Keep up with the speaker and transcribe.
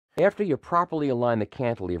After you properly align the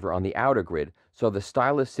cantilever on the outer grid so the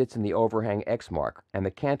stylus sits in the overhang X mark and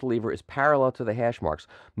the cantilever is parallel to the hash marks,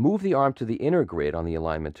 move the arm to the inner grid on the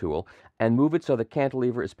alignment tool and move it so the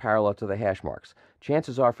cantilever is parallel to the hash marks.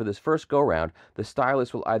 Chances are for this first go-round, the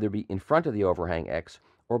stylus will either be in front of the overhang X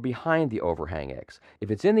or behind the overhang X.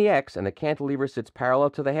 If it's in the X and the cantilever sits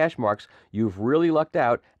parallel to the hash marks, you've really lucked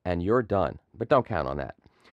out and you're done. But don't count on that.